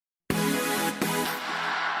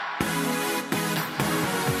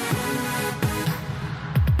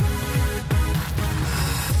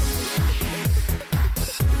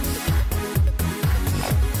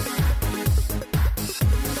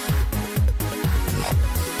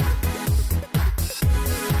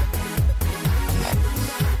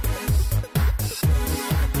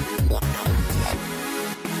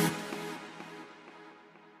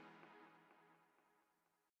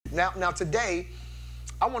Now today,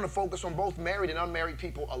 I want to focus on both married and unmarried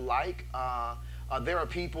people alike. There are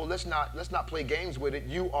people. Let's not play games with it.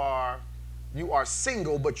 You are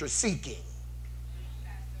single, but you're seeking.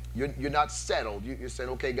 You're not settled. You're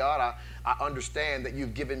saying, okay, God, I understand that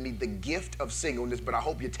you've given me the gift of singleness, but I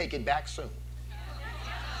hope you take it back soon.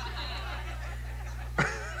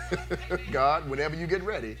 God, whenever you get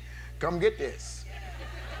ready, come get this.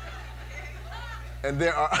 And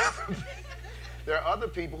there are other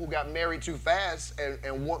people who got married too fast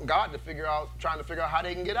and want God to trying to figure out how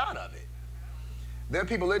they can get out of it. There are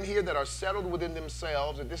people in here that are settled within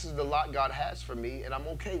themselves, and this is the lot God has for me, and I'm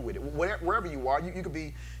okay with it. Wherever you are, you could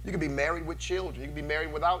be married with children. You could be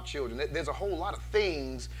married without children. There's a whole lot of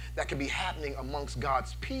things that can be happening amongst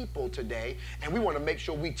God's people today, and we want to make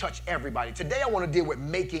sure we touch everybody. Today, I want to deal with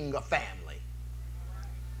making a family.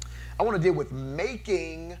 I want to deal with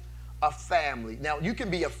making a family. Now, you can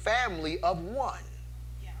be a family of one,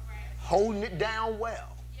 holding it down well.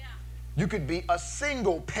 You could be a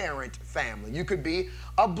single parent family. You could be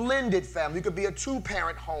a blended family. You could be a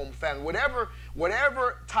two-parent home family.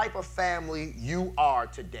 Whatever type of family you are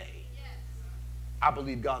today, I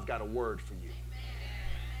believe God's got a word for you.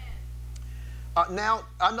 Now,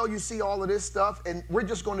 I know you see all of this stuff, and we're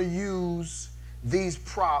just going to use these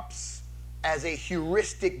props as a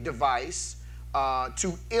heuristic device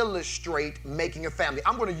to illustrate making a family.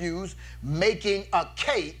 I'm going to use making a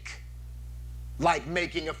cake like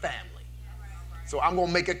making a family. So I'm going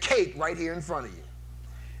to make a cake right here in front of you.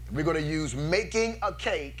 And we're going to use making a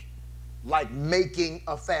cake like making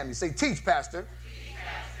a family. Say, teach, Pastor. Teach,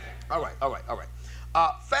 Pastor. All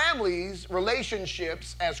right. Families,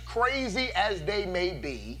 relationships, as crazy as they may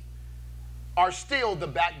be, are still the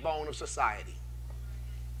backbone of society.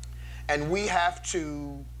 And we have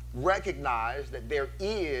to recognize that there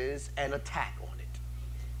is an attack on it.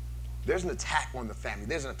 There's an attack on the family.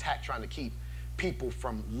 There's an attack trying to keep people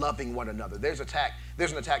from loving one another. There's an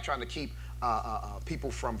attack trying to keep people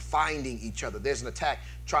from finding each other. There's an attack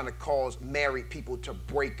trying to cause married people to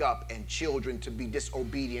break up and children to be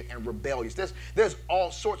disobedient and rebellious. There's all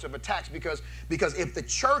sorts of attacks because if the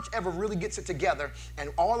church ever really gets it together and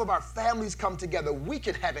all of our families come together, we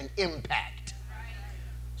can have an impact.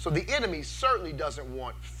 So the enemy certainly doesn't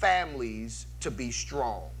want families to be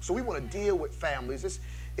strong. So we want to deal with families.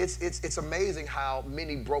 It's amazing how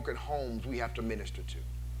many broken homes we have to minister to.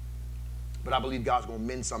 But I believe God's going to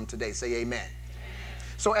mend some today. Say amen. Amen.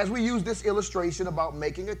 So as we use this illustration about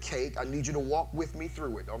making a cake, I need you to walk with me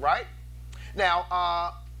through it, all right?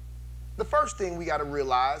 Now, the first thing we got to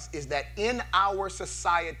realize is that in our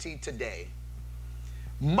society today,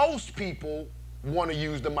 most people want to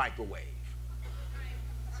use the microwave.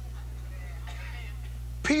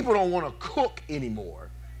 People don't want to cook anymore.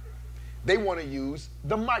 They want to use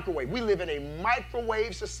the microwave. We live in a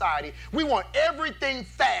microwave society. We want everything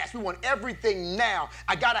fast. We want everything now.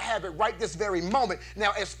 I got to have it right this very moment.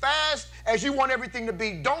 Now, as fast as you want everything to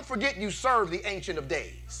be, don't forget you serve the Ancient of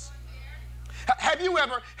Days. Have you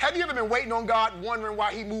ever been waiting on God, wondering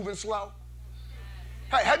why He's moving slow?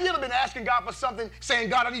 Have you ever been asking God for something,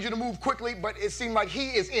 saying, God, I need you to move quickly, but it seemed like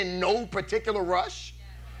He is in no particular rush?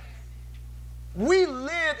 We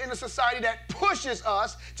live in a society that pushes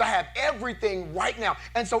us to have everything right now.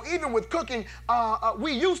 And so even with cooking,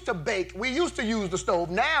 we used to bake. We used to use the stove.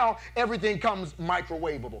 Now everything comes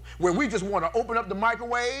microwavable, where we just want to open up the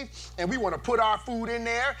microwave and we want to put our food in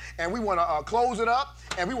there and we want to close it up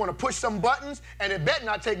and we want to push some buttons, and it better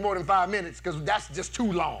not take more than 5 minutes because that's just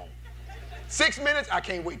too long. 6 minutes, I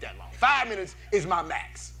can't wait that long. 5 minutes is my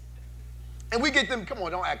max. And we get them, come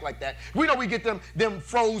on, don't act like that. We know we get them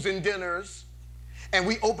frozen dinners. And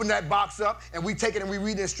we open that box up, and we take it and we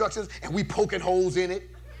read the instructions, and we poking holes in it.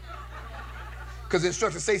 Because the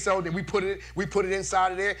instructions say so, then we put it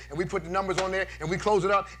inside of there, and we put the numbers on there, and we close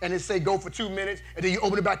it up, and it say go for 2 minutes, and then you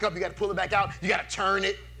open it back up, you got to pull it back out, you got to turn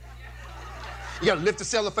it. You got to lift the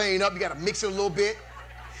cellophane up, you got to mix it a little bit,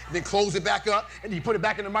 and then close it back up, and then you put it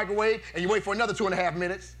back in the microwave, and you wait for another 2.5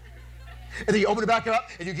 minutes. And then you open it back up,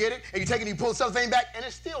 and you get it, and you take it, and you pull the cellophane back, and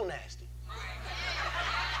it's still nasty.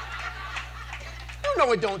 You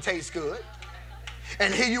know it don't taste good.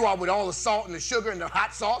 And here you are with all the salt and the sugar and the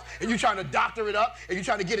hot sauce, and you're trying to doctor it up, and you're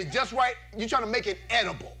trying to get it just right. You're trying to make it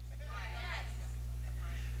edible.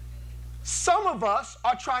 Some of us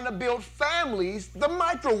are trying to build families the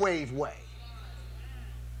microwave way.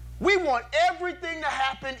 We want everything to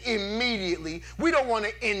happen immediately. We don't want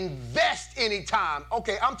to invest any time.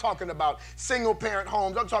 Okay, I'm talking about single-parent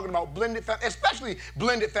homes. I'm talking about blended families, especially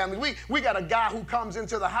blended families. We got a guy who comes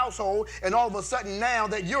into the household, and all of a sudden now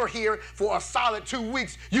that you're here for a solid 2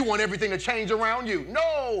 weeks, you want everything to change around you.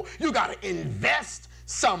 No, you got to invest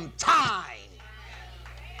some time.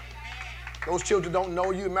 Those children don't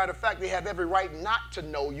know you. Matter of fact, they have every right not to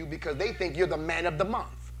know you because they think you're the man of the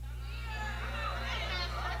month.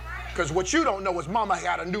 Because what you don't know is mama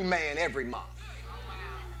got a new man every month.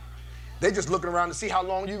 They're just looking around to see how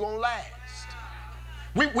long you're going to last.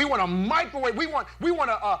 We want a microwave. We want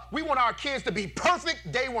our kids to be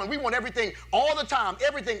perfect day one. We want everything all the time,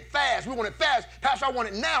 everything fast. We want it fast. Pastor, I want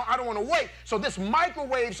it now. I don't want to wait. So this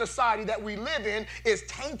microwave society that we live in is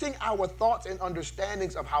tainting our thoughts and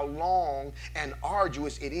understandings of how long and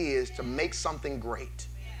arduous it is to make something great.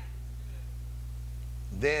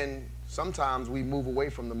 Then sometimes we move away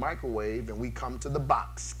from the microwave and we come to the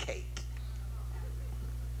box cake.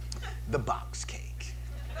 The box cake.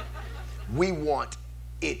 We want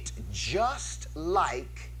it just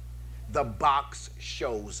like the box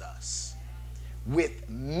shows us, with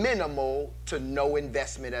minimal to no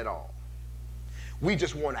investment at all. We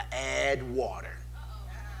just want to add water,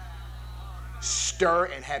 stir,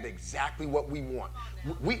 and have exactly what we want.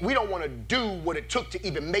 We don't want to do what it took to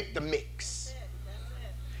even make the mix.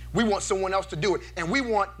 We want someone else to do it. And we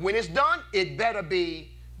want, when it's done, it better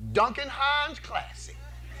be Duncan Hines Classic.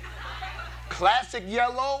 Classic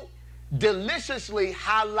yellow, deliciously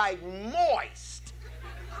highlight moist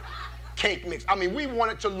cake mix. I mean, we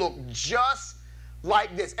want it to look just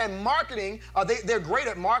like this. And marketing, they're great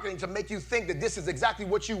at marketing to make you think that this is exactly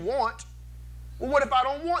what you want. Well, what if I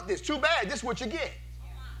don't want this? Too bad. This is what you get.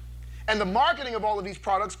 And the marketing of all of these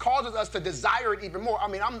products causes us to desire it even more. I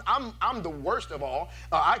mean, I'm the worst of all.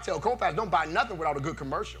 I tell co-pass, don't buy nothing without a good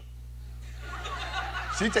commercial.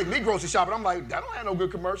 She take me grocery shopping. I'm like, that don't have no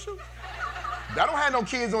good commercial. That don't have no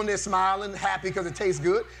kids on there smiling, happy because it tastes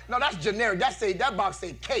good. No, that's generic. That box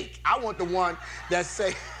say cake. I want the one that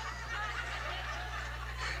say,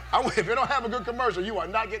 if it don't have a good commercial, you are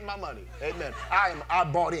not getting my money. Amen. I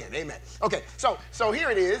bought in. Amen. Okay, so here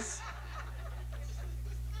it is.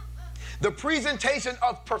 The presentation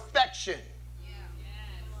of perfection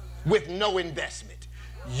with no investment.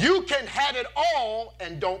 You can have it all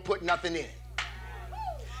and don't put nothing in.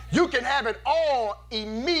 You can have it all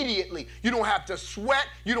immediately. You don't have to sweat.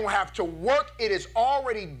 You don't have to work. It is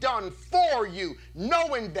already done for you.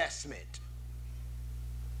 No investment.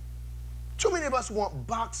 Too many of us want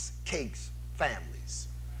box cakes, families.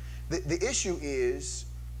 The issue is,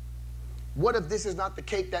 what if this is not the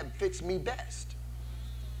cake that fits me best?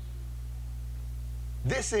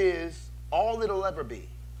 This is all it'll ever be.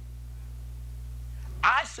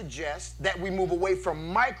 I suggest that we move away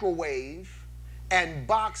from microwave and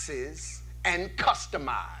boxes and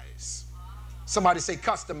customize. Somebody say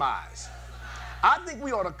customize. I think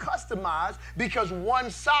we ought to customize because one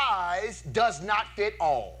size does not fit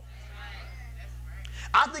all.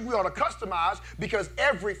 I think we ought to customize because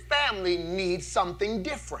every family needs something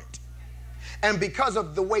different. And because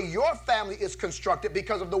of the way your family is constructed,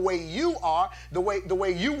 because of the way you are, the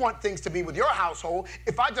way you want things to be with your household,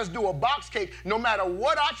 if I just do a box cake, no matter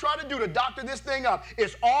what I try to do to doctor this thing up,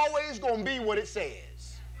 it's always going to be what it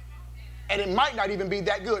says. And it might not even be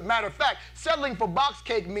that good. Matter of fact, settling for box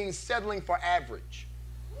cake means settling for average.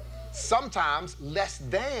 Sometimes less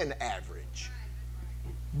than average.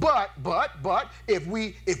 But if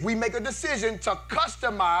we make a decision to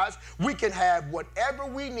customize, we can have whatever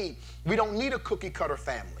we need. We don't need a cookie cutter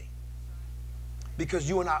family because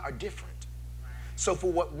you and I are different. So for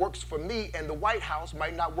what works for me in the White House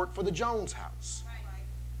might not work for the Jones house.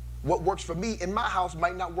 What works for me in my house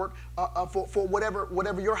might not work for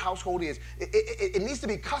whatever your household is. It needs to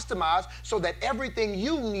be customized so that everything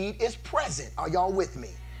you need is present. Are y'all with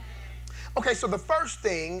me? Okay, so the first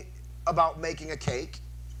thing about making a cake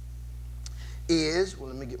is, well,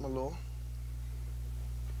 let me get my little.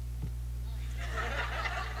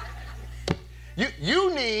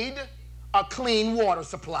 You need a clean water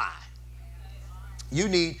supply. You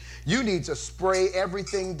need to spray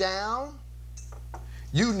everything down.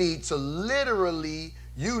 You need to literally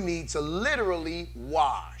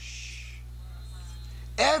wash.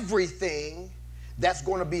 Everything that's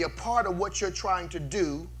going to be a part of what you're trying to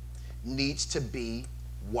do needs to be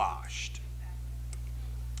washed.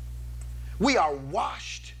 We are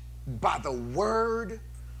washed by the Word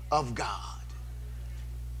of God.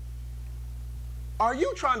 Are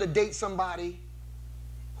you trying to date somebody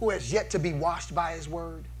who has yet to be washed by His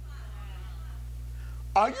Word?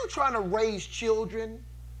 Are you trying to raise children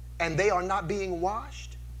and they are not being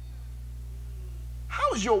washed?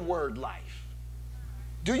 How is your word life?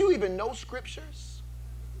 Do you even know scriptures?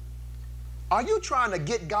 Are you trying to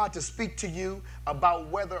get God to speak to you about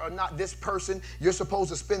whether or not this person, you're supposed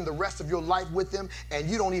to spend the rest of your life with them and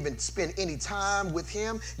you don't even spend any time with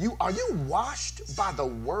him? Are you washed by the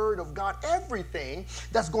word of God? Everything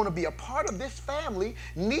that's going to be a part of this family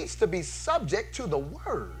needs to be subject to the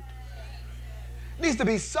word. Needs to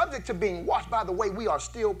be subject to being washed. By the way, we are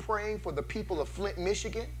still praying for the people of Flint,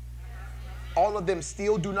 Michigan. All of them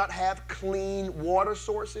still do not have clean water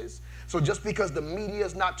sources. So just because the media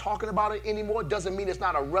is not talking about it anymore doesn't mean it's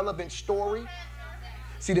not a relevant story.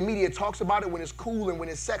 See, the media talks about it when it's cool and when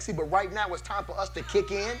it's sexy, but right now it's time for us to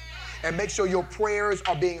kick in and make sure your prayers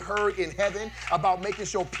are being heard in heaven about making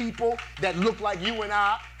sure people that look like you and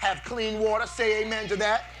I have clean water. Say amen to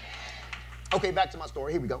that. Okay, back to my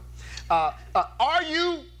story. Here we go. Are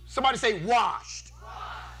you, somebody say, washed?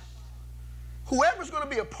 Whoever's going to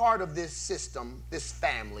be a part of this system, this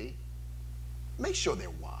family, make sure they're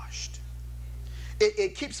washed.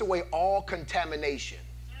 It keeps away all contamination.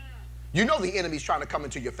 You know the enemy's trying to come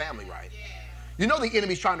into your family, right? You know the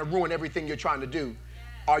enemy's trying to ruin everything you're trying to do.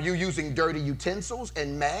 Are you using dirty utensils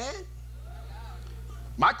and mad?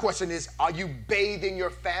 My question is, are you bathing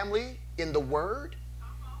your family in the word?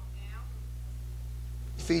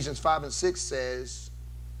 Ephesians 5 and 6 says,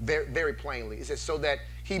 very, very plainly, it says, so that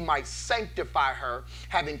he might sanctify her,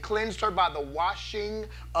 having cleansed her by the washing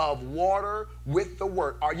of water with the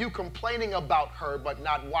word. Are you complaining about her but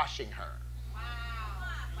not washing her? Wow.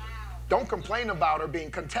 Don't complain about her being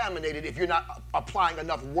contaminated if you're not applying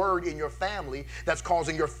enough word in your family that's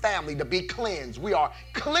causing your family to be cleansed. We are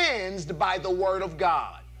cleansed by the word of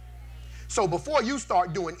God. So before you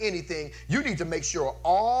start doing anything, you need to make sure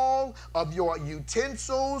all of your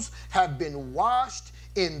utensils have been washed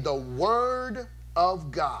in the word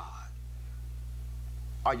of God.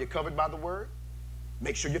 Are you covered by the word?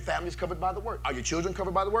 Make sure your family is covered by the word. Are your children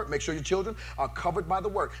covered by the word? Make sure your children are covered by the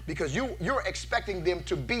word, because you're expecting them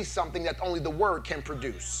to be something that only the word can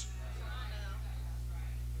produce.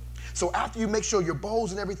 So after you make sure your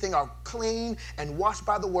bowls and everything are clean and washed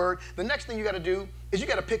by the word, the next thing you got to do is you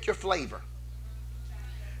got to pick your flavor,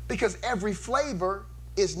 because every flavor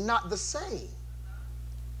is not the same.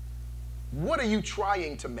 What are you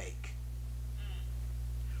trying to make?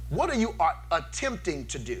 What are you attempting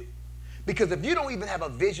to do? Because if you don't even have a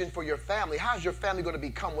vision for your family, how's your family going to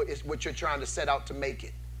become what you're trying to set out to make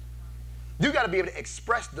it? You got to be able to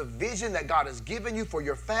express the vision that God has given you for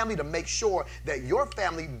your family to make sure that your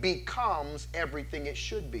family becomes everything it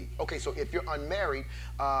should be. Okay, so if you're unmarried,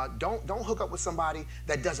 don't hook up with somebody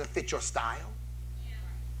that doesn't fit your style.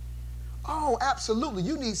 Oh, absolutely.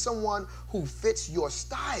 You need someone who fits your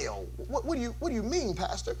style. What do you mean,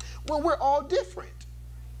 Pastor? Well, we're all different.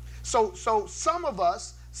 So some of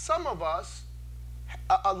us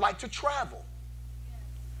like to travel.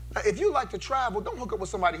 Now, if you like to travel, don't hook up with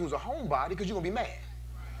somebody who's a homebody, because you're going to be mad.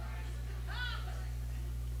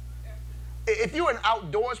 If you're an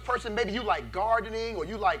outdoors person, maybe you like gardening or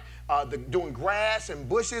you like doing grass and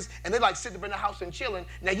bushes, and they like sitting up in the house and chilling.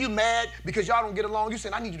 Now you mad because y'all don't get along. You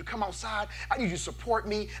saying, I need you to come outside. I need you to support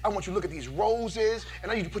me. I want you to look at these roses,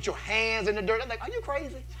 and I need you to put your hands in the dirt. I'm like, are you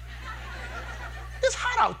crazy? It's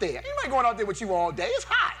hot out there. Anybody going out there with you all day? It's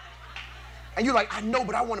hot. And you're like, I know,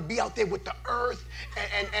 but I want to be out there with the earth.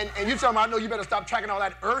 And you tell me, I know you better stop tracking all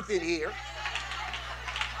that earth in here.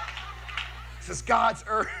 This is God's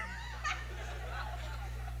earth.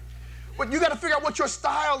 But you got to figure out what your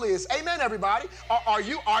style is. Amen, everybody. Are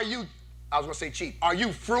you, I was going to say cheap. Are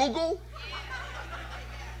you frugal?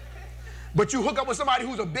 But you hook up with somebody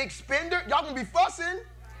who's a big spender? Y'all going to be fussing.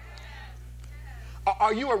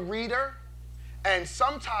 Are you a reader? And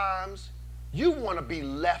sometimes you want to be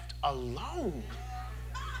left alone.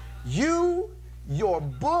 Your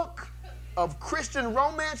book of Christian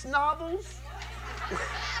romance novels,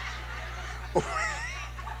 or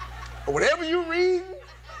whatever you read,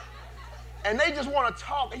 and they just want to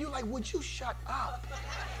talk, and you're like, would you shut up?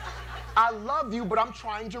 I love you, but I'm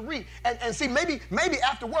trying to read. And see, maybe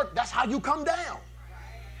after work, that's how you come down.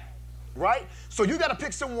 Right? So you got to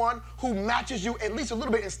pick someone who matches you at least a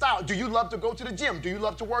little bit in style. Do you love to go to the gym? Do you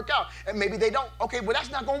love to work out? And maybe they don't. Okay, well,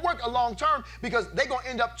 that's not going to work a long term, because they're going to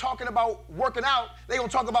end up talking about working out. They're going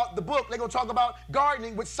to talk about the book. They're going to talk about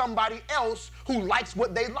gardening with somebody else who likes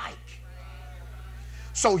what they like.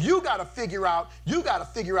 So you got to figure out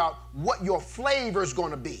what your flavor is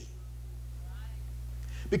going to be.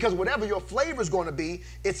 Because whatever your flavor is going to be,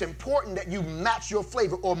 it's important that you match your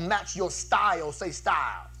flavor or match your style. Say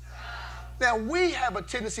style. Now, we have a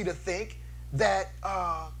tendency to think that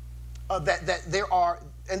that there are,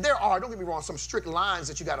 don't get me wrong, some strict lines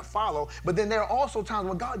that you got to follow, but then there are also times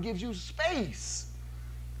when God gives you space.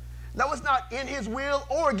 No, it's not in his will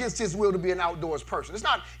or against his will to be an outdoors person. It's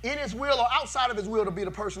not in his will or outside of his will to be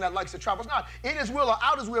the person that likes to travel. It's not in his will or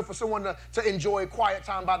out of his will for someone to enjoy quiet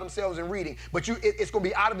time by themselves and reading. But it's going to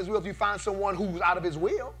be out of his will if you find someone who's out of his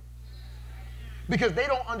will. Because they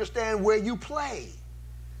don't understand where you play.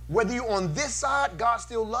 Whether you're on this side, God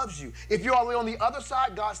still loves you. If you're all the way on the other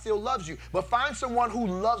side, God still loves you. But find someone who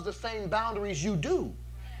loves the same boundaries you do.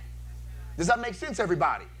 Does that make sense,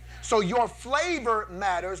 everybody? So your flavor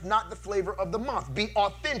matters, not the flavor of the month. Be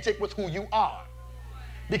authentic with who you are.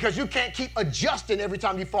 Because you can't keep adjusting every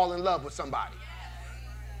time you fall in love with somebody.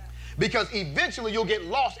 Because eventually you'll get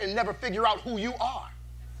lost and never figure out who you are.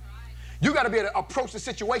 You got to be able to approach the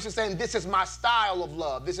situation saying, this is my style of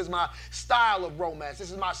love. This is my style of romance.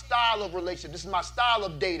 This is my style of relationship. This is my style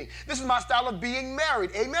of dating. This is my style of being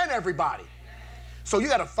married. Amen, everybody. So you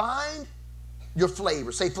got to find your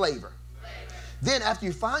flavor. Say flavor. Then after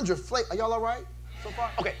you find your flavor, are y'all all right so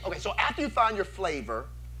far? Okay, so after you find your flavor,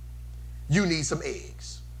 you need some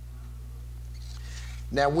eggs.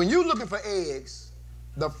 Now, when you're looking for eggs,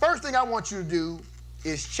 the first thing I want you to do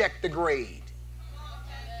is check the grade.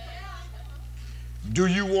 Do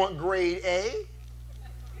you want grade A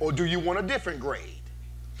or do you want a different grade?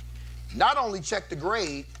 Not only check the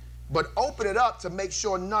grade, but open it up to make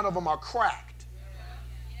sure none of them are cracked.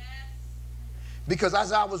 Because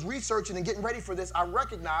as I was researching and getting ready for this, I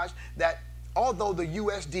recognized that although the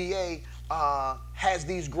USDA has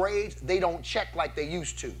these grades, they don't check like they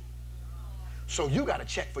used to. So you got to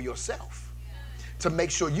check for yourself to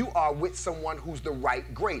make sure you are with someone who's the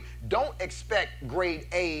right grade. Don't expect grade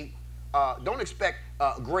A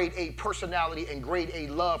grade A personality and grade A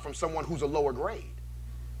love from someone who's a lower grade.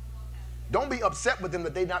 Don't be upset with them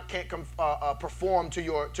that they can't perform to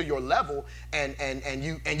your level and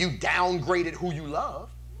you downgraded who you love.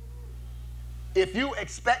 If you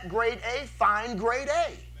expect grade A, find grade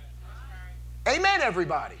A. Amen,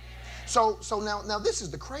 everybody. So now this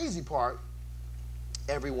is the crazy part,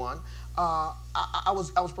 everyone. I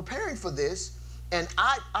was preparing for this. And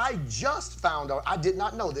I just found out, I did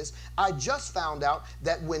not know this, I just found out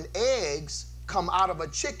that when eggs come out of a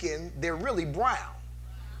chicken, they're really brown.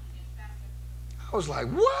 I was like,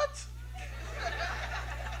 what?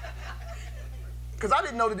 Because I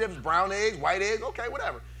didn't know the difference, brown eggs, white eggs, okay,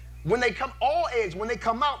 whatever. All eggs, when they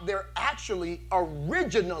come out, they're actually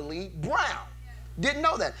originally brown. Didn't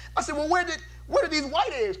know that. I said, well, where did these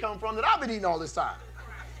white eggs come from that I've been eating all this time?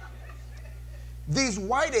 These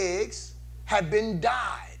white eggs have been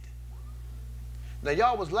dyed. Now,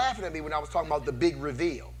 y'all was laughing at me when I was talking about the big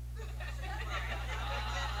reveal.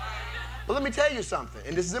 But let me tell you something,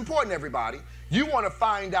 and this is important, everybody. You want to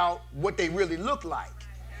find out what they really look like.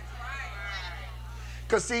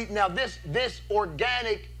 Because, see, now this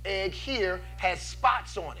organic egg here has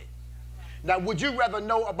spots on it. Now, would you rather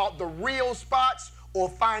know about the real spots or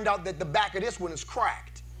find out that the back of this one is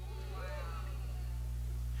cracked?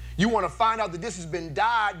 You want to find out that this has been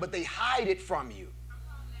dyed, but they hide it from you.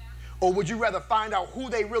 Or would you rather find out who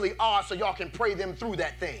they really are so y'all can pray them through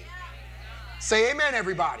that thing? Say amen,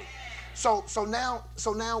 everybody. So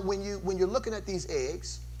now when you're looking at these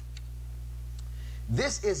eggs,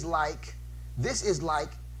 this is like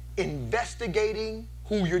investigating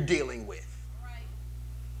who you're dealing with.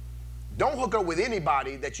 Don't hook up with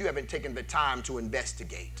anybody that you haven't taken the time to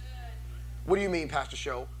investigate. What do you mean, Pastor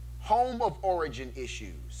Sho? Home of origin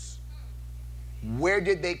issues. Where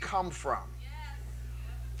did they come from?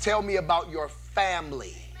 Tell me about your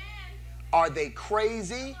family. Are they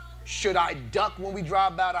crazy? Should I duck when we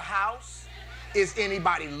drive by the house? Is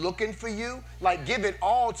anybody looking for you? Like, give it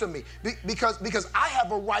all to me. Because I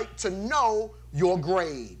have a right to know your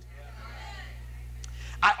grade.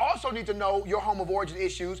 I also need to know your home of origin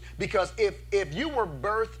issues, because if you were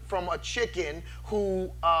birthed from a chicken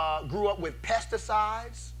who grew up with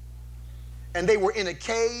pesticides, and they were in a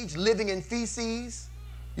cage living in feces,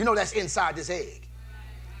 you know that's inside this egg.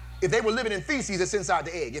 If they were living in feces, it's inside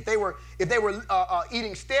the egg. If they were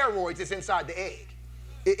eating steroids, it's inside the egg.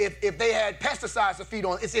 If they had pesticides to feed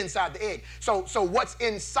on, it's inside the egg. So what's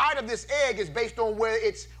inside of this egg is based on where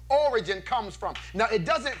its origin comes from. Now, it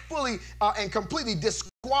doesn't fully and completely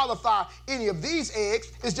disqualify any of these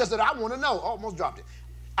eggs. It's just that I want to know. Oh, almost dropped it.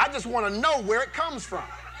 I just want to know where it comes from.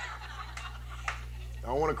 I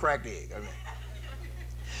don't want to crack the egg. Okay.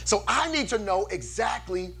 So I need to know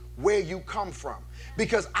exactly where you come from,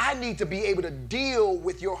 because I need to be able to deal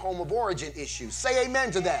with your home of origin issues. Say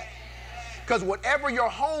amen to that. Because whatever your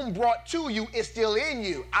home brought to you is still in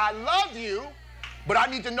you. I love you, but I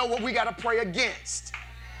need to know what we got to pray against.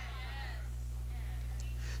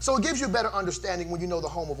 So it gives you a better understanding when you know the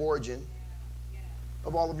home of origin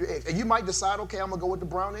of all of your eggs. And you might decide, okay, I'm going to go with the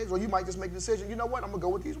brown eggs, or you might just make the decision, you know what, I'm going to go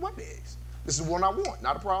with these white eggs. This is one I want,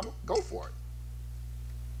 not a problem. Go for it.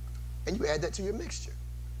 And you add that to your mixture.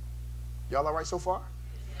 Y'all all right so far?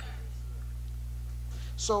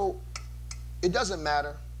 So it doesn't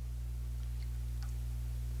matter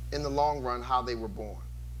in the long run how they were born,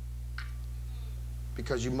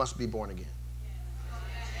 because you must be born again.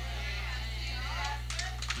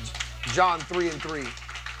 John 3:3.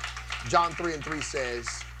 John 3:3 says,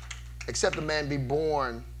 except a man be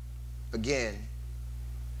born again,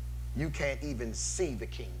 you can't even see the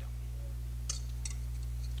kingdom.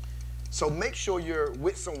 So make sure you're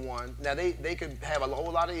with someone. Now, they could have a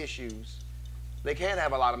whole lot of issues. They can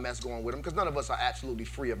have a lot of mess going with them, because none of us are absolutely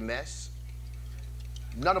free of mess.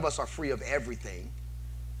 None of us are free of everything.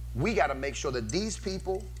 We got to make sure that these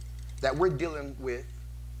people that we're dealing with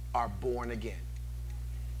are born again.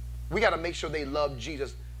 We got to make sure they love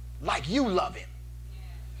Jesus like you love him.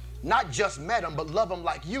 Not just met him, but love him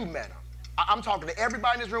like you met him. I'm talking to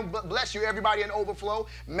everybody in this room. Bless you, everybody in overflow.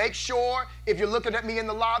 Make sure, if you're looking at me in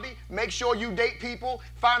the lobby, make sure you date people.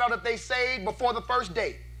 Find out if they saved before the first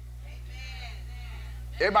date.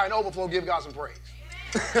 Everybody in overflow, give God some praise.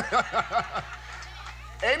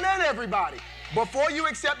 Amen, everybody. Before you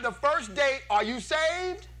accept the first date, are you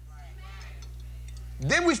saved?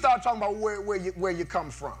 Then we start talking about where you come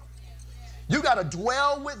from. You got to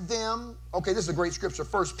dwell with them. Okay, this is a great scripture,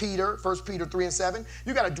 1 Peter 3:7.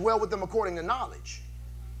 You got to dwell with them according to knowledge.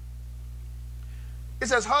 It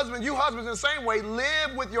says, you husbands in the same way,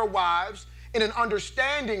 live with your wives in an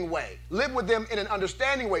understanding way. Live with them in an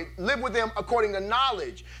understanding way. Live with them according to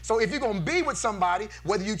knowledge. So if you're going to be with somebody,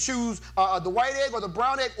 whether you choose the white egg or the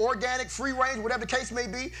brown egg, organic, free range, whatever the case may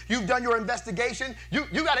be, you've done your investigation.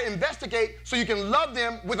 You got to investigate so you can love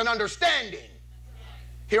them with an understanding.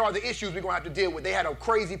 Here are the issues we're going to have to deal with. They had a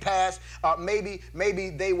crazy past. Maybe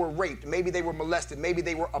they were raped. Maybe they were molested. Maybe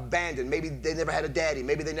they were abandoned. Maybe they never had a daddy.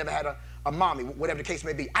 Maybe they never had a mommy, whatever the case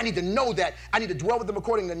may be. I need to know that. I need to dwell with them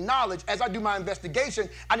according to knowledge. As I do my investigation,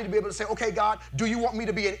 I need to be able to say, okay, God, do you want me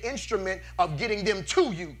to be an instrument of getting them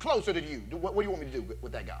to you, closer to you? What do you want me to do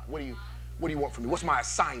with that, God? What do you want from me? What's my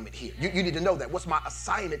assignment here? You need to know that. What's my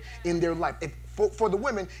assignment in their life? For the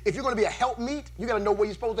women, if you're going to be a helpmeet, you got to know where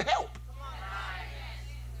you're supposed to help.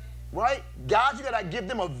 Right? God, you got to give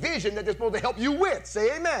them a vision that they're supposed to help you with.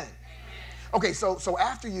 Say amen. Amen. Okay, so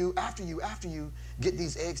after you get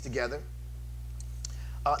these eggs together,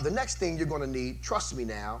 the next thing you're going to need, trust me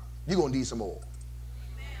now, you're going to need some oil.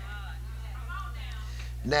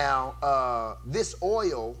 Now, this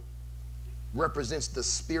oil represents the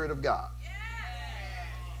Spirit of God.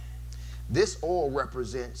 This oil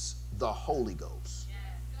represents the Holy Ghost.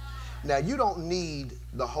 Now, you don't need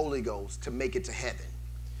the Holy Ghost to make it to heaven.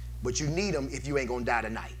 But you need them if you ain't going to die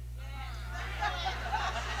tonight.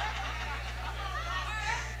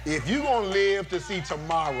 If you're going to live to see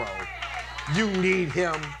tomorrow, you need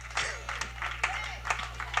him.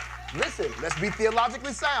 Listen, let's be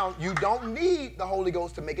theologically sound. You don't need the Holy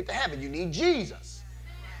Ghost to make it to heaven. You need Jesus.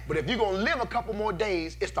 But if you're going to live a couple more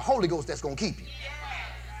days, it's the Holy Ghost that's going to keep you.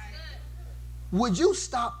 Would you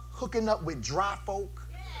stop hooking up with dry folk?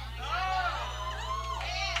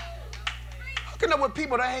 Hooking up with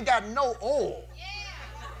people that ain't got no oil.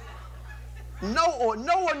 No oil,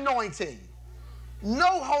 no anointing.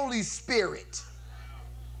 No Holy Spirit.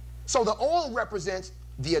 So the oil represents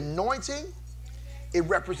the anointing, it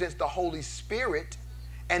represents the Holy Spirit,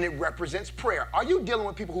 and it represents prayer. Are you dealing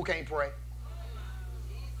with people who can't pray?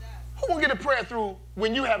 Who gonna get a prayer through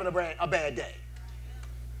when you having a bad day?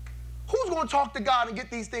 Who's going to talk to God and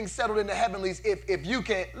get these things settled in the heavenlies if you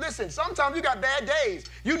can't? Listen, sometimes you got bad days.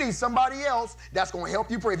 You need somebody else that's going to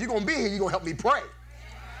help you pray. If you're going to be here, you're going to help me pray.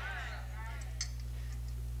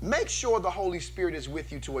 Make sure the Holy Spirit is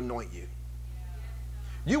with you to anoint you.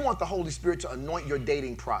 You want the Holy Spirit to anoint your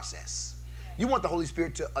dating process. You want the Holy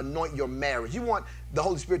Spirit to anoint your marriage. You want the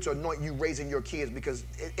Holy Spirit to anoint you raising your kids, because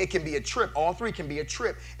it can be a trip. All three can be a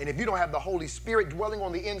trip. And if you don't have the Holy Spirit dwelling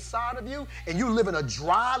on the inside of you and you live in a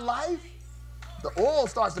dry life, the oil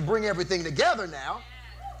starts to bring everything together now.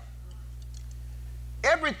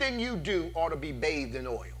 Everything you do ought to be bathed in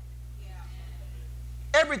oil.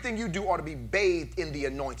 Everything you do ought to be bathed in the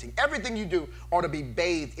anointing. Everything you do ought to be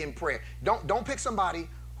bathed in prayer. Don't pick somebody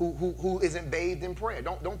who isn't bathed in prayer.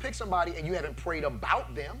 Don't pick somebody and you haven't prayed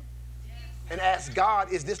about them and ask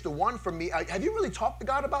God, is this the one for me? Have you really talked to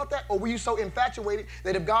God about that? Or were you so infatuated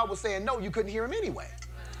that if God was saying no, you couldn't hear him anyway?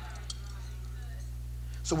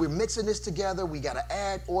 So we're mixing this together. We got to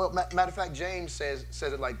add oil. Matter of fact, James says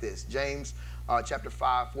it like this. James chapter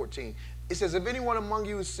 5:14. It says, if anyone among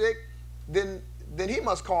you is sick, then then he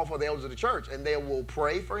must call for the elders of the church, and they will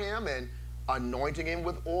pray for him and anointing him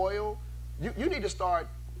with oil. You need to start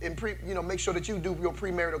make sure that you do your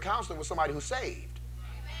premarital counseling with somebody who's saved.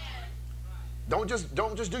 Don't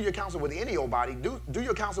just do your counseling with any old body. Do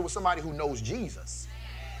your counseling with somebody who knows Jesus,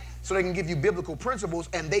 so they can give you biblical principles,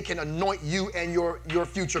 and they can anoint you and your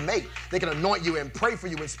future mate. They can anoint you and pray for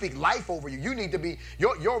you and speak life over you. You need to be,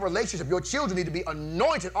 your relationship, your children need to be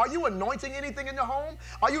anointed. Are you anointing anything in your home?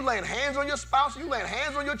 Are you laying hands on your spouse? Are you laying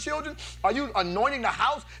hands on your children? Are you anointing the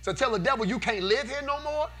house to tell the devil you can't live here no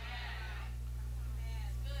more?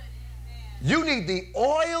 You need the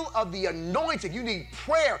oil of the anointing. You need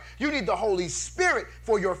prayer. You need the Holy Spirit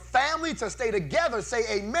for your family to stay together. Say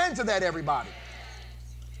amen to that, everybody.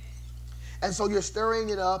 And so you're stirring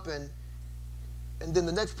it up, and then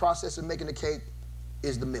the next process of making the cake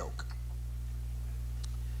is the milk.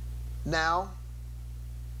 Now,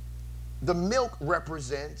 the milk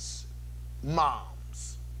represents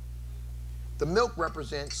moms. The milk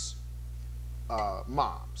represents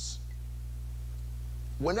moms.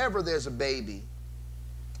 Whenever there's a baby,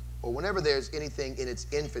 or whenever there's anything in its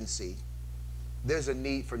infancy, there's a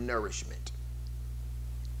need for nourishment.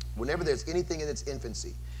 Whenever there's anything in its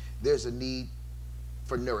infancy, there's a need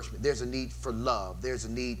for nourishment. There's a need for love. There's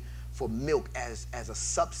a need for milk as a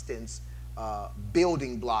substance,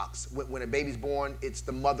 building blocks. When a baby's born, it's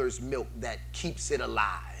the mother's milk that keeps it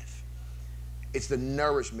alive. It's the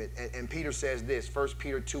nourishment. And Peter says this, 1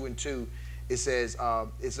 Peter 2:2, it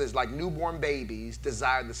says, like newborn babies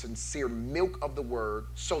desire the sincere milk of the word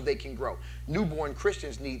so they can grow. Newborn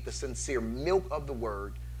Christians need the sincere milk of the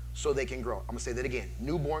word so they can grow. I'm going to say that again.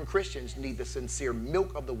 Newborn Christians need the sincere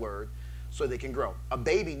milk of the word so they can grow. A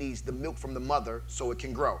baby needs the milk from the mother so it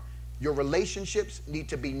can grow. Your relationships need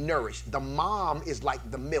to be nourished. The mom is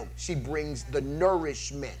like the milk. She brings the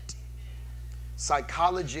nourishment.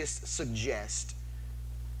 Psychologists suggest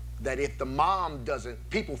that if the mom doesn't,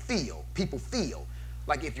 people feel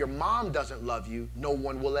like if your mom doesn't love you, no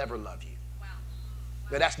one will ever love you.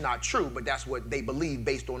 Now, that's not true, but that's what they believe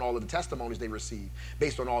based on all of the testimonies they receive,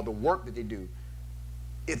 based on all the work that they do.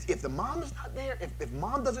 If the mom is not there, if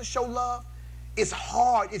mom doesn't show love, it's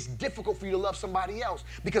hard, it's difficult for you to love somebody else,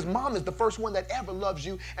 because mom is the first one that ever loves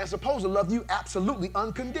you and supposed to love you absolutely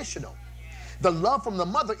unconditional. The love from the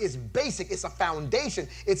mother is basic. It's a foundation.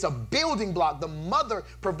 It's a building block. The mother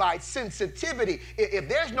provides sensitivity. If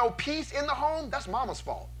there's no peace in the home, that's mama's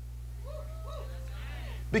fault.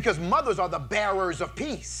 Because mothers are the bearers of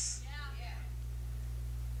peace.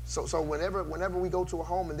 So whenever we go to a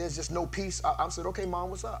home and there's just no peace, I said, okay,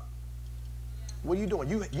 mom, what's up? What are you doing?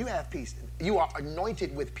 You have peace. You are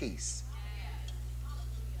anointed with peace.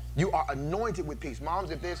 You are anointed with peace.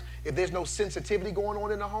 Moms, if there's no sensitivity going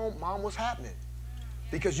on in the home, mom, what's happening?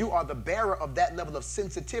 Because you are the bearer of that level of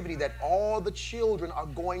sensitivity that all the children are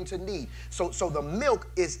going to need. So the milk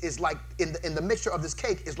is like, in the mixture of this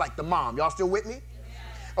cake, is like the mom. Y'all still with me?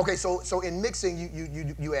 Okay, so in mixing,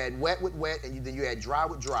 you add wet with wet, and then you add dry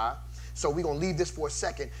with dry. So we're going to leave this for a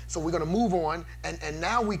second. So we're going to move on, and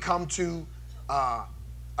now we come to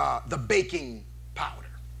the baking powder.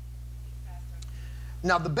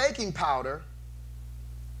 Now, the baking powder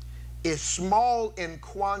is small in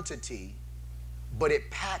quantity, but it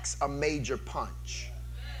packs a major punch.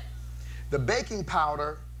 The baking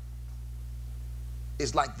powder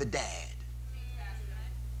is like the dad.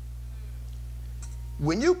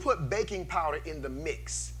 When you put baking powder in the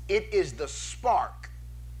mix, it is the spark.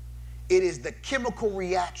 It is the chemical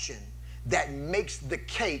reaction that makes the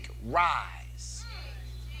cake rise.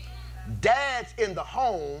 Dads in the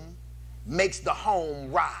home makes the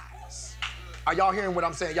home rise. Are y'all hearing what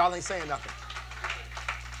I'm saying? Y'all ain't saying nothing.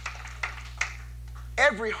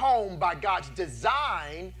 Every home by God's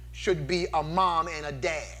design should be a mom and a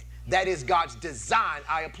dad. That is God's design.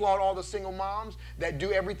 I applaud all the single moms that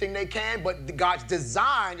do everything they can, but God's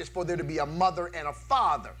design is for there to be a mother and a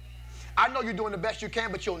father. I know you're doing the best you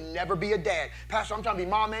can, but you'll never be a dad. Pastor, I'm trying to be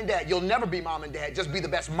mom and dad. You'll never be mom and dad. Just be the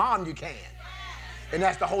best mom you can. And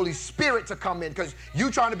that's the Holy Spirit to come in, because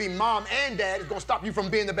you trying to be mom and dad is going to stop you from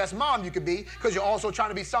being the best mom you could be, because you're also trying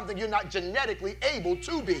to be something you're not genetically able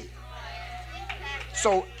to be.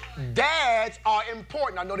 So dads are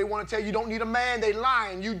important. I know they want to tell you you don't need a man. They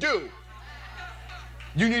lying. You do.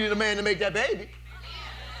 You needed a man to make that baby.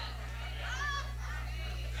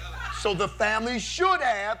 So the family should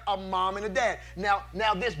have a mom and a dad. Now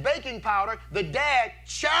this baking powder, the dad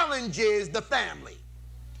challenges the family.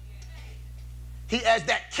 He has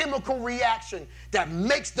that chemical reaction that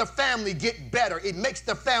makes the family get better. It makes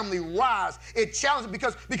the family rise. It challenges,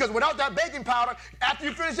 because without that baking powder, after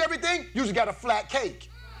you finish everything, you just got a flat cake.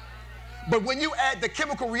 But when you add the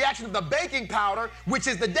chemical reaction of the baking powder, which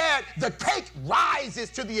is the dad, the cake rises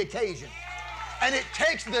to the occasion. And it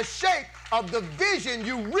takes the shape of the vision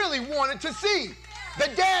you really wanted to see. The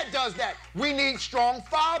dad does that. We need strong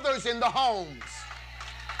fathers in the homes.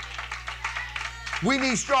 We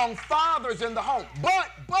need strong fathers in the home.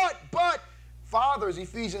 But, fathers,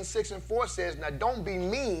 Ephesians 6:4 says, now don't be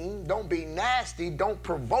mean, don't be nasty, don't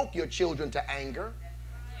provoke your children to anger,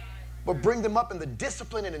 but bring them up in the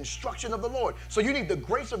discipline and instruction of the Lord. So you need the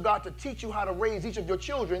grace of God to teach you how to raise each of your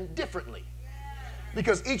children differently.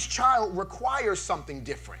 Because each child requires something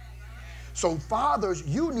different. So fathers,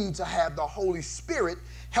 you need to have the Holy Spirit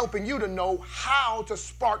helping you to know how to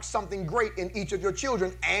spark something great in each of your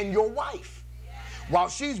children and your wife. While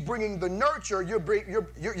she's bringing the nurture, you're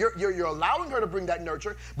allowing her to bring that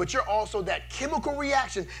nurture, but you're also that chemical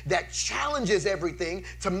reaction that challenges everything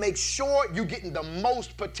to make sure you're getting the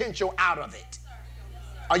most potential out of it.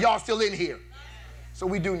 Are y'all still in here? So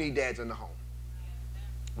we do need dads in the home.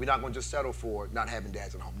 We're not going to just settle for not having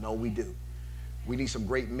dads in the home. No, we do. We need some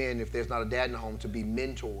great men, if there's not a dad in the home, to be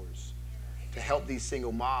mentors, to help these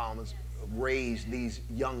single moms raise these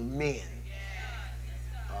young men.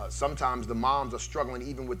 Sometimes the moms are struggling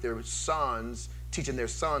even with their sons, teaching their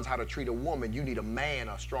sons how to treat a woman. You need a man,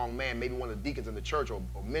 a strong man, maybe one of the deacons in the church or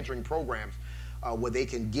mentoring programs where they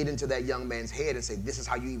can get into that young man's head and say, this is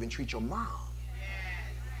how you even treat your mom.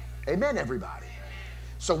 Amen, everybody.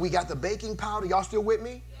 So we got the baking powder. Y'all still with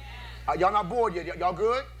me? Y'all not bored yet? Y'all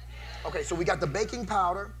good? Okay, so we got the baking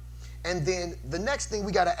powder. And then the next thing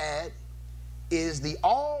we got to add is the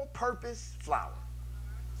all-purpose flour.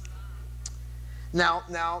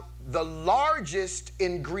 Now, the largest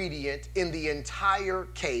ingredient in the entire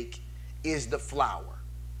cake is the flour.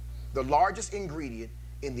 The largest ingredient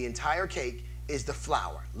in the entire cake is the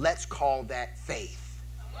flour. Let's call that faith.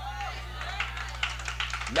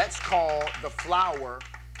 Let's call the flour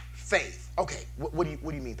faith. Okay, what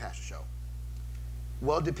do you mean, Pastor Sho?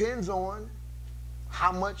 Well, it depends on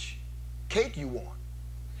how much cake you want.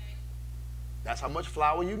 That's how much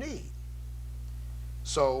flour you need.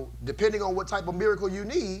 So, depending on what type of miracle you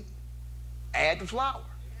need, add the flour.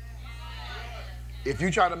 If you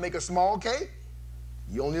try to make a small cake,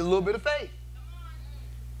 you only need a little bit of faith.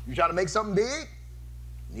 You try to make something big,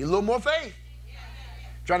 you need a little more faith.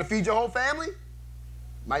 Trying to feed your whole family,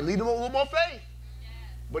 might need a little more faith.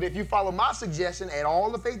 But if you follow my suggestion, add all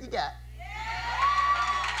the faith you got.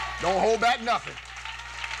 Don't hold back nothing.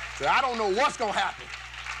 So I don't know what's going to happen.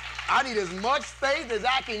 I need as much faith as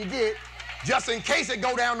I can get just in case it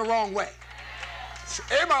go down the wrong way.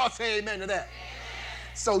 Everybody will say amen to that.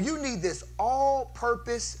 So you need this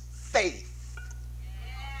all-purpose faith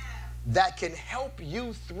that can help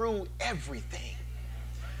you through everything.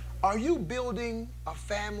 Are you building a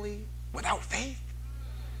family without faith?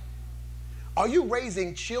 Are you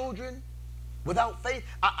raising children without faith?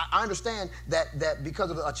 I understand that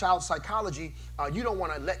because of a child's psychology, you don't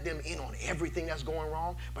want to let them in on everything that's going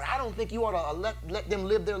wrong, but I don't think you ought to let them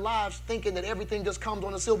live their lives thinking that everything just comes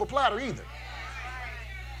on a silver platter either.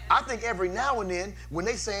 I think every now and then when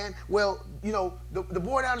they saying, well, you know, the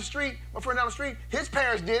boy down the street, my friend down the street, his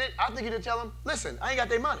parents did it, I think you need to tell them, listen, I ain't got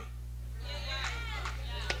their money.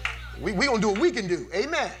 We going to do what we can do.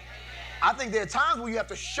 Amen. I think there are times where you have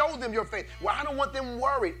to show them your faith. Well, I don't want them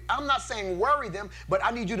worried. I'm not saying worry them, but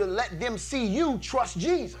I need you to let them see you trust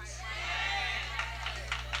Jesus.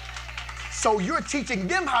 So you're teaching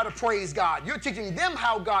them how to praise God. You're teaching them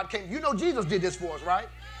how God came. You know Jesus did this for us, right?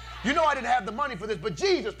 You know I didn't have the money for this, but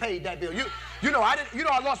Jesus paid that bill. You know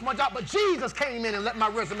I lost my job, but Jesus came in and let my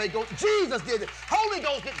resume go. Jesus did it. Holy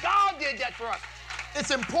Ghost did. God did that for us.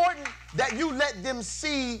 It's important that you let them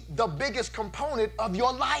see the biggest component of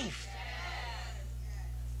your life.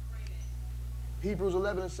 Hebrews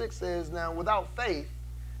 11:6 says, now without faith,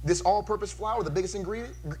 this all-purpose flour, the biggest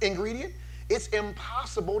ingredient, it's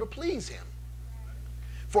impossible to please him.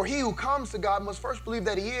 For he who comes to God must first believe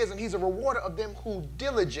that he is, and he's a rewarder of them who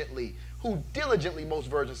diligently, most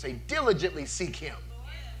versions say, diligently seek him.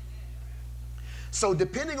 So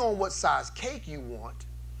depending on what size cake you want,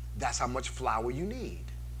 that's how much flour you need.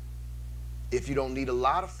 If you don't need a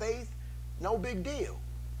lot of faith, no big deal.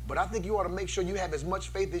 But I think you ought to make sure you have as much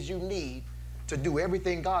faith as you need to do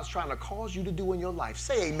everything God's trying to cause you to do in your life.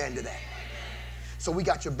 Say amen to that. So we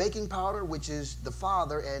got your baking powder, which is the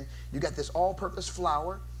father, and you got this all-purpose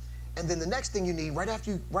flour. And then the next thing you need, right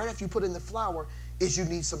after you put in the flour, is you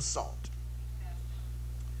need some salt.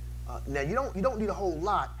 Now you don't need a whole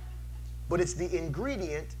lot, but it's the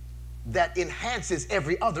ingredient that enhances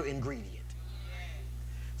every other ingredient.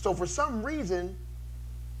 So for some reason,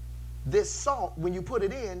 this salt, when you put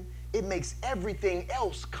it in, it makes everything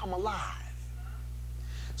else come alive.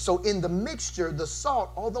 So in the mixture, the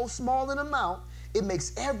salt, although small in amount, it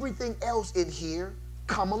makes everything else in here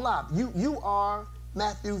come alive. You are,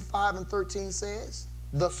 Matthew 5:13 says,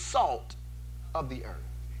 the salt of the earth.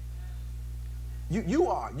 You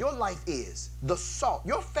are, your life is the salt.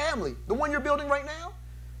 Your family, the one you're building right now,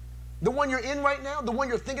 the one you're in right now, the one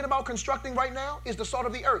you're thinking about constructing right now, is the salt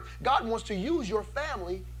of the earth. God wants to use your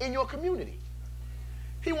family in your community.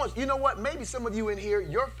 He wants, you know what, maybe some of you in here,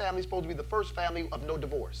 your family's supposed to be the first family of no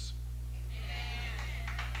divorce.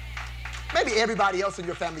 Maybe everybody else in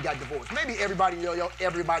your family got divorced. Maybe everybody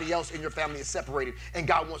else in your family is separated, and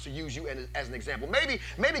God wants to use you as an example. Maybe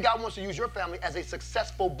God wants to use your family as a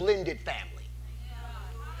successful blended family.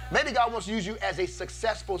 Maybe God wants to use you as a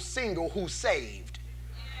successful single who's saved.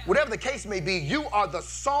 Whatever the case may be, you are the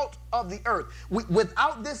salt of the earth.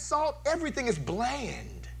 Without this salt, everything is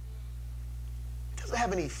bland. It doesn't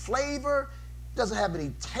have any flavor. It doesn't have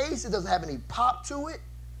any taste. It doesn't have any pop to it.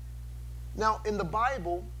 Now, in the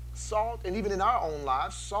Bible, salt, and even in our own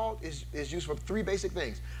lives, salt is used for three basic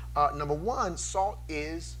things. Number one, salt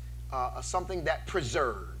is something that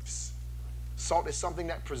preserves. Salt is something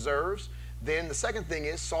that preserves. Then the second thing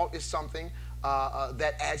is salt is something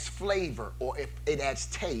that adds flavor, or if it adds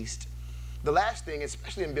taste. The last thing,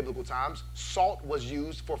 especially in biblical times, salt was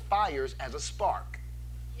used for fires as a spark.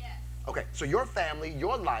 Yes. Okay, so your family,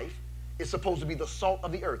 your life is supposed to be the salt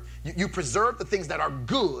of the earth. You preserve the things that are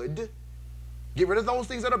good. Get rid of those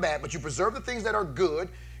things that are bad, but you preserve the things that are good.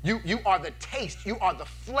 You are the taste. You are the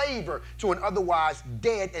flavor to an otherwise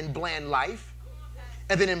dead and bland life.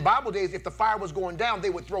 And then in Bible days, if the fire was going down, they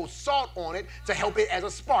would throw salt on it to help it as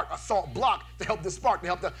a spark, a salt block to help the spark, to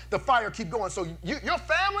help the fire keep going. So your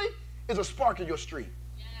family is a spark in your street.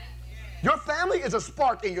 Your family is a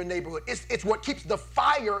spark in your neighborhood. It's what keeps the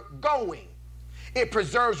fire going. It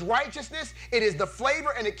preserves righteousness. It is the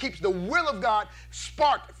flavor, and it keeps the will of God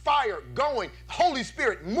sparked, fire going, Holy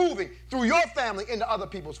Spirit moving through your family into other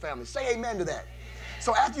people's families. Say amen to that.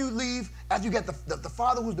 So after you leave, after you get the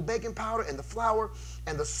Father who's the baking powder and the flour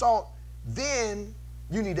and the salt, then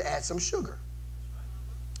you need to add some sugar.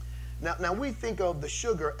 Now we think of the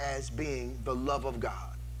sugar as being the love of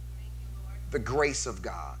God, the grace of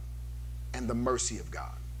God, and the mercy of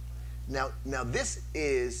God. Now this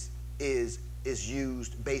is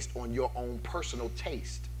used based on your own personal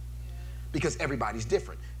taste, because everybody's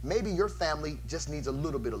different. Maybe your family just needs a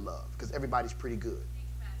little bit of love because everybody's pretty good.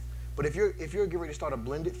 But if you're getting ready to start a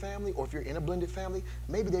blended family, or if you're in a blended family,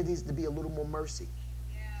 maybe there needs to be a little more mercy.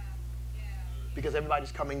 Because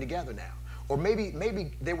everybody's coming together now. Or maybe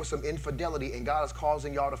there was some infidelity and God is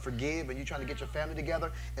causing y'all to forgive, and you're trying to get your family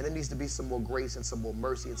together, and there needs to be some more grace and some more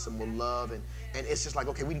mercy and some more love, and it's just like,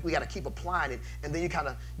 okay, we got to keep applying it, and then you kind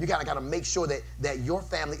of got to make sure that your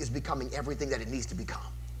family is becoming everything that it needs to become.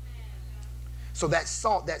 So that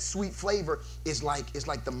salt, that sweet flavor is like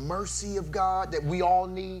the mercy of God that we all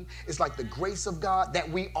need. It's like the grace of God that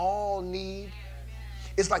we all need.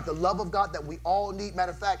 It's like the love of God that we all need.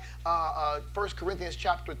 Matter of fact, 1 Corinthians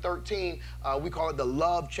chapter 13, we call it the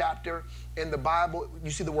love chapter in the Bible.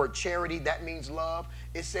 You see the word charity, that means love.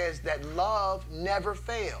 It says that love never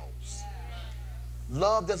fails.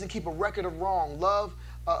 Love doesn't keep a record of wrong. Love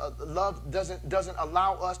doesn't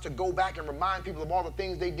allow us to go back and remind people of all the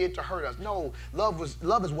things they did to hurt us. No, love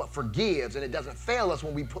is what forgives, and it doesn't fail us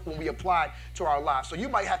when we apply it to our lives. So you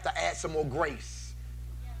might have to add some more grace.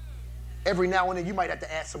 Every now and then you might have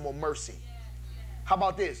to add some more mercy. How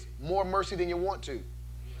about this? More mercy than you want to.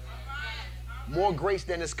 More grace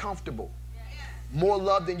than is comfortable. More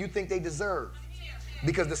love than you think they deserve.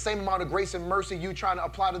 Because the same amount of grace and mercy you trying to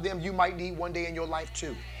apply to them, you might need one day in your life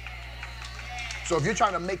too. So if you're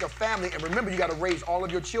trying to make a family, and remember, you got to raise all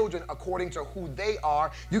of your children according to who they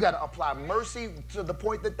are, you got to apply mercy to the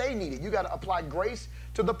point that they need it. You got to apply grace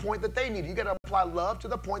to the point that they need it. You got to apply love to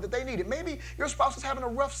the point that they need it. Maybe your spouse is having a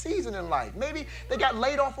rough season in life. Maybe they got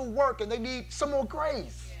laid off of work and they need some more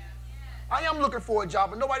grace. I am looking for a job,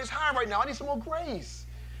 but nobody's hiring right now. I need some more grace.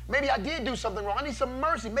 Maybe I did do something wrong. I need some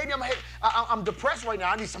mercy. Maybe I'm depressed right now.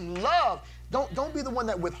 I need some love. Don't be the one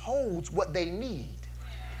that withholds what they need.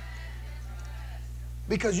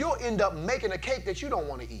 Because you'll end up making a cake that you don't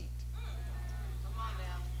want to eat.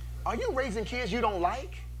 Are you raising kids you don't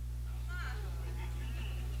like?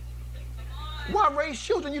 Why raise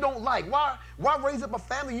children you don't like? Why raise up a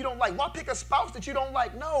family you don't like? Why pick a spouse that you don't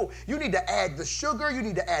like? No, you need to add the sugar. You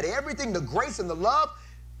need to add everything, the grace and the love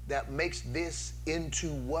that makes this into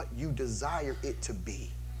what you desire it to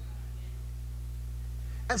be.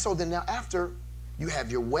 And so then now, after you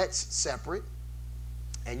have your wets separate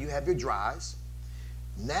and you have your dries,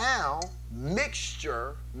 Now,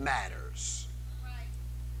 mixture matters.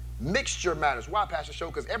 Mixture matters. Why, Pastor Sho?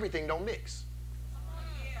 Because everything don't mix.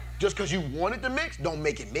 Just because you want it to mix, don't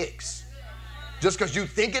make it mix. Just because you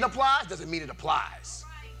think it applies, doesn't mean it applies.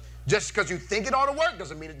 Just because you think it ought to work,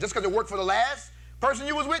 doesn't mean it. Just because it worked for the last person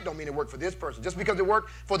you was with, don't mean it worked for this person. Just because it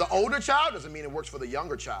worked for the older child, doesn't mean it works for the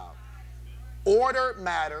younger child. Order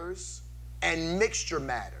matters and mixture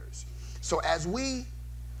matters. So as we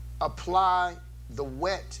apply the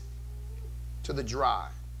wet to the dry,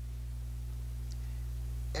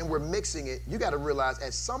 and we're mixing it, you got to realize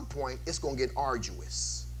at some point it's going to get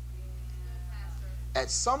arduous. At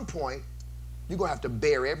some point, you're going to have to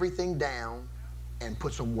bear everything down and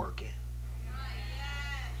put some work in.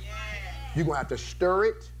 You're going to have to stir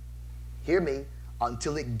it, hear me,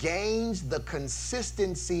 until it gains the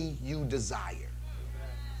consistency you desire.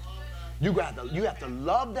 You have to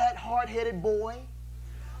love that hard-headed boy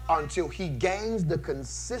until he gains the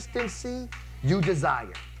consistency you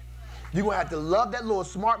desire. You're going to have to love that little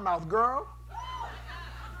smart-mouth girl.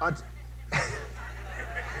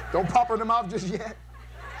 Don't pop her in the mouth just yet.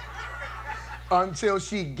 Until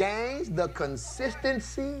she gains the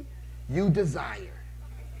consistency you desire.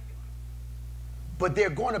 But there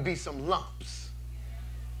are going to be some lumps.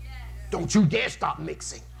 Don't you dare stop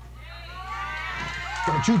mixing.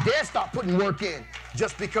 Don't you dare stop putting work in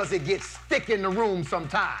just because it gets thick in the room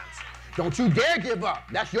sometimes. Don't you dare give up.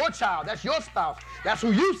 That's your child. That's your spouse. That's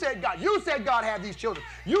who you said God. You said God had these children.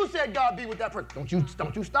 You said God be with that person.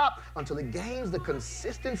 Don't you stop until it gains the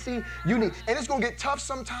consistency you need. And it's going to get tough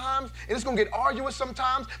sometimes, and it's going to get arduous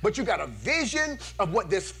sometimes, but you got a vision of what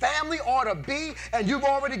this family ought to be, and you've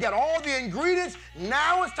already got all the ingredients.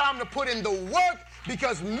 Now it's time to put in the work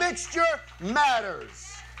because mixture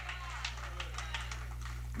matters.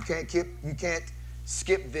 You can't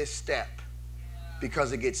skip this step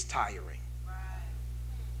because it gets tiring.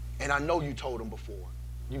 And I know you told them before.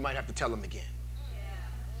 You might have to tell them again.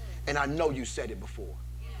 And I know you said it before,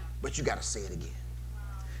 but you got to say it again.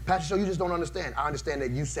 Pastor Sho, you just don't understand. I understand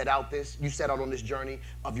that you set out on this journey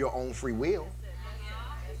of your own free will.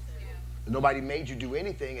 Nobody made you do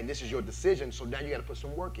anything, and this is your decision, so now you got to put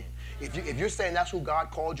some work in. If you're saying that's who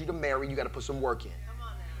God called you to marry, you got to put some work in.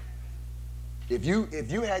 If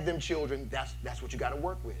you had them children, that's what you got to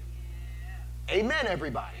work with. Amen,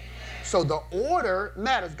 everybody. So the order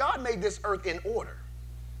matters. God made this earth in order.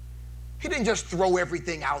 He didn't just throw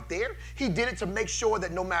everything out there. He did it to make sure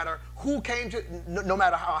that no matter who came to, no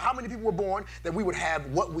matter how many people were born, that we would have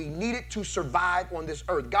what we needed to survive on this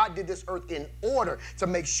earth. God did this earth in order to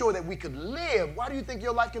make sure that we could live. Why do you think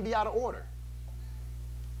your life can be out of order?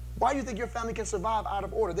 Why do you think your family can survive out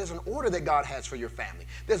of order? There's an order that God has for your family.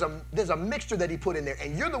 There's a mixture that he put in there,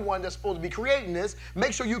 and you're the one that's supposed to be creating this.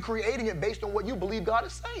 Make sure you're creating it based on what you believe God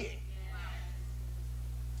is saying.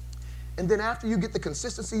 And then after you get the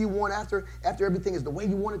consistency you want, after everything is the way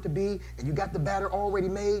you want it to be, and you got the batter already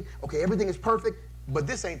made, okay, everything is perfect, but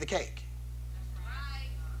this ain't the cake.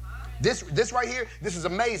 This right here, this is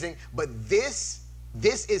amazing, but this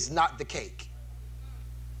is not the cake.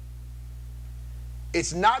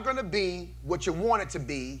 It's not going to be what you want it to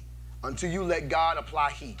be until you let God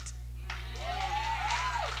apply heat.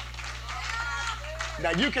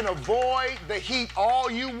 Now, you can avoid the heat all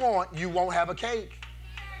you want, you won't have a cake.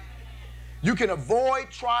 You can avoid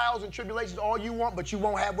trials and tribulations all you want, but you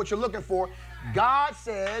won't have what you're looking for. God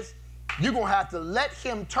says you're going to have to let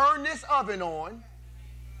him turn this oven on,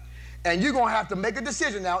 and you're going to have to make a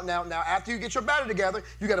decision. Now, after you get your batter together,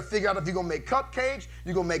 you got to figure out if you're going to make cupcakes,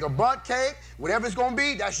 you're going to make a bundt cake, whatever it's going to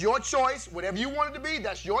be, that's your choice. Whatever you want it to be,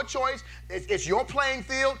 that's your choice. It's your playing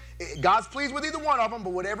field. God's pleased with either one of them,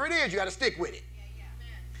 but whatever it is, you got to stick with it.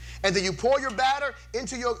 And then you pour your batter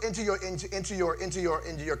into your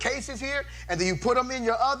cases here, and then you put them in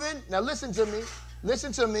your oven. Now listen to me.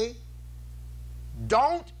 Listen to me.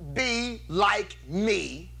 Don't be like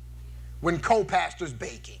me when co-pastor's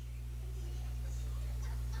baking.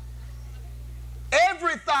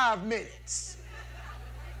 Every 5 minutes,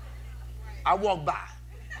 I walk by.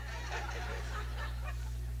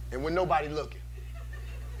 And when nobody looking.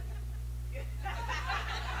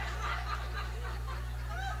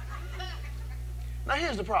 Now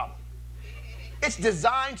here's the problem. It's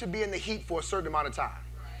designed to be in the heat for a certain amount of time.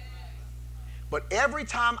 But every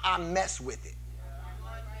time I mess with it,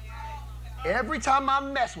 every time I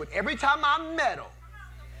meddle,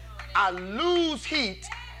 I lose heat.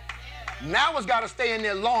 Now it's got to stay in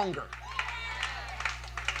there longer.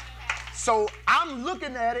 So I'm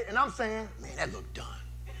looking at it and I'm saying, man, that looked done.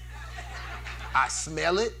 I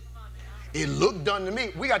smell it. It looked done to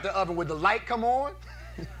me. We got the oven with the light come on.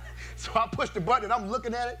 So I push the button and I'm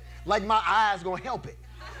looking at it like my eyes gonna help it.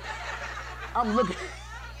 I'm looking.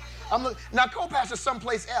 Now, co-pastor's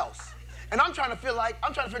someplace else. And I'm trying to figure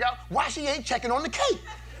out why she ain't checking on the cake.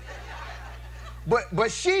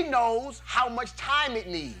 But she knows how much time it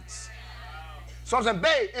needs. So I'm saying,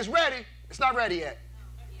 babe, it's ready. It's not ready yet.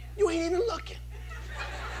 You ain't even looking.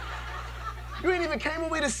 You ain't even came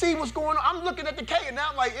over here to see what's going on. I'm looking at the cake and now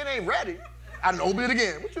I'm like, it ain't ready. I done opened it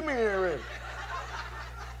again. What you mean it ain't ready?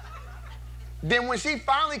 Then when she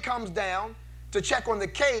finally comes down to check on the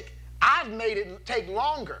cake, I've made it take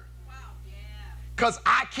longer. Because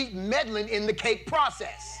I keep meddling in the cake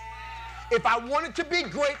process. If I want it to be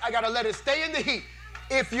great, I got to let it stay in the heat.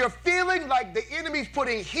 If you're feeling like the enemy's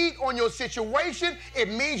putting heat on your situation, it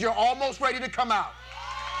means you're almost ready to come out.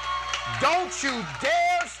 Don't you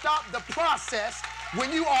dare stop the process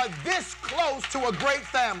when you are this close to a great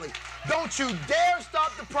family. Don't you dare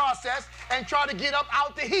stop the process and try to get up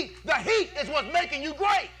out the heat. The heat is what's making you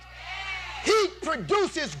great. Heat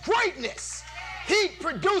produces greatness. Heat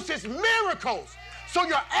produces miracles. So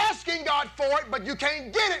you're asking God for it, but you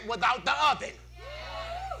can't get it without the oven.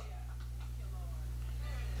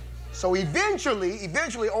 So eventually,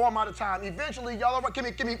 oh, I'm out of time. Eventually, y'all, all right, give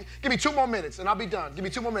me 2 more minutes and I'll be done. Give me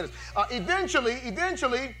 2 more minutes.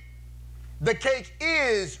 Eventually, the cake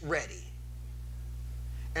is ready.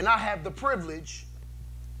 And I have the privilege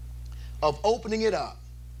of opening it up.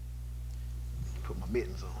 Put my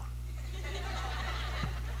mittens on.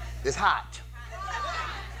 It's hot.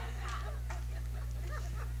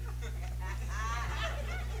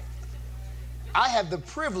 I have the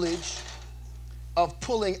privilege of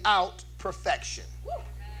pulling out perfection.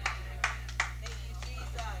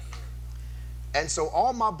 And so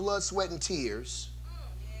all my blood, sweat, and tears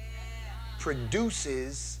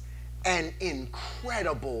produces an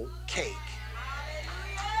incredible cake.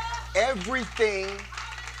 Everything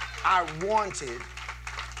I wanted,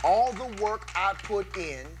 all the work I put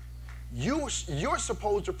in, you're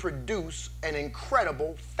supposed to produce an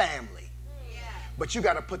incredible family. But you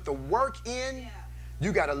got to put the work in.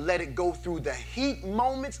 You got to let it go through the heat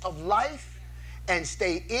moments of life and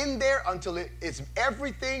stay in there until it's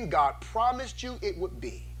everything God promised you it would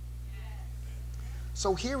be.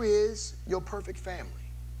 So here is your perfect family.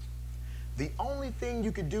 The only thing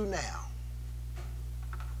you could do now,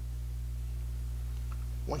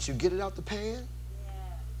 once you get it out the pan,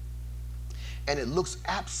 and it looks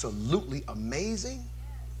absolutely amazing,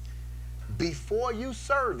 before you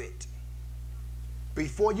serve it,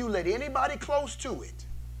 before you let anybody close to it,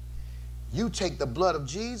 you take the blood of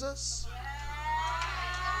Jesus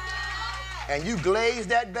and you glaze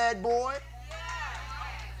that bad boy,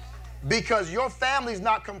 because your family's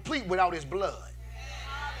not complete without his blood.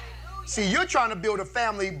 See, you're trying to build a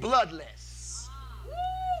family bloodless.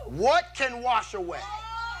 What can wash away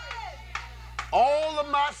all of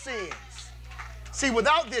my sins? See,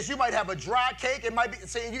 without this, you might have a dry cake. It might be,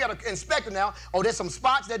 see, you got to inspect it now. Oh, there's some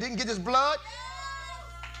spots that didn't get his blood.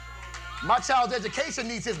 My child's education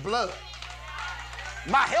needs his blood.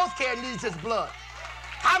 My health care needs his blood.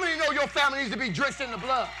 How many know your family needs to be drenched in the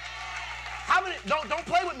blood? How many, don't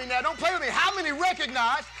play with me now, don't play with me. How many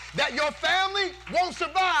recognize that your family won't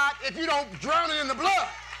survive if you don't drown it in the blood?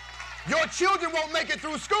 Your children won't make it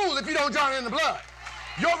through school if you don't drown it in the blood.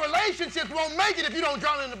 Your relationships won't make it if you don't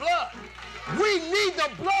drown it in the blood. We need the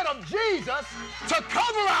blood of Jesus to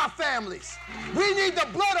cover our families. We need the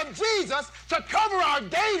blood of Jesus to cover our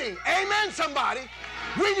dating. Amen, somebody.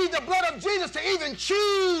 We need the blood of Jesus to even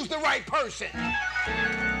choose the right person.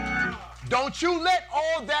 Don't you let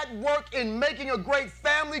all that work in making a great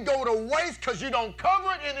family go to waste because you don't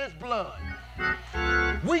cover it in his blood.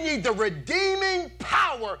 We need the redeeming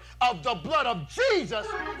power of the blood of Jesus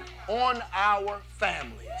on our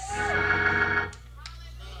families.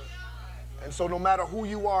 And so no matter who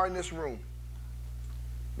you are in this room,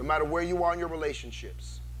 no matter where you are in your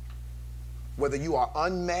relationships, whether you are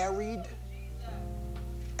unmarried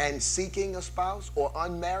and seeking a spouse or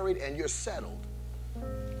unmarried and you're settled,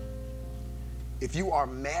 if you are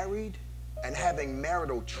married and having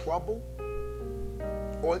marital trouble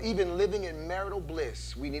or even living in marital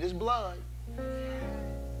bliss, we need his blood.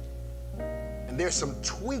 And there's some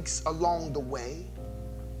tweaks along the way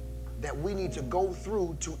that we need to go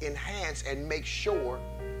through to enhance and make sure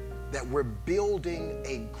that we're building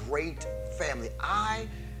a great family. I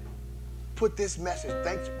put this message,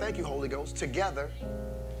 thank you, Holy Ghost, together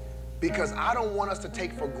because I don't want us to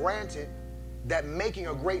take for granted that making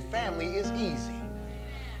a great family is easy.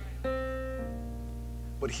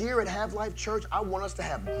 But here at Have Life Church, I want us to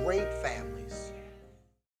have great families.